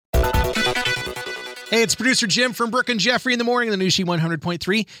Hey, it's producer Jim from Brooke and Jeffrey in the morning on the new She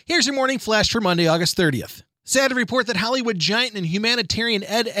 100.3. Here's your morning flash for Monday, August 30th. Sad to report that Hollywood giant and humanitarian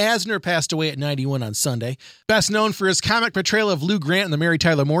Ed Asner passed away at 91 on Sunday. Best known for his comic portrayal of Lou Grant in The Mary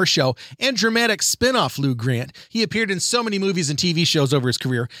Tyler Moore Show and dramatic spin-off Lou Grant, he appeared in so many movies and TV shows over his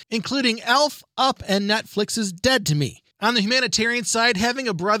career, including Elf, Up, and Netflix's Dead to Me. On the humanitarian side, having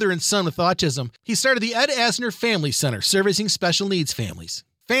a brother and son with autism, he started the Ed Asner Family Center, servicing special needs families.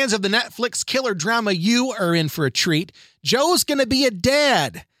 Fans of the Netflix killer drama You are in for a treat. Joe's gonna be a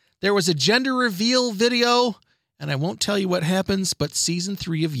dad. There was a gender reveal video, and I won't tell you what happens, but season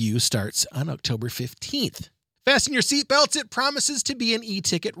 3 of You starts on October 15th. Fasten your seatbelts, it promises to be an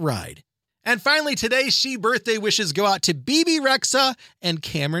e-ticket ride. And finally, today's She birthday wishes go out to Bebe Rexha and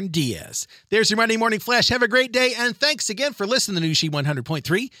Cameron Diaz. There's your Monday Morning Flash. Have a great day, and thanks again for listening to the new She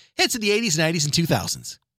 100.3, hits of the 80s, 90s, and 2000s.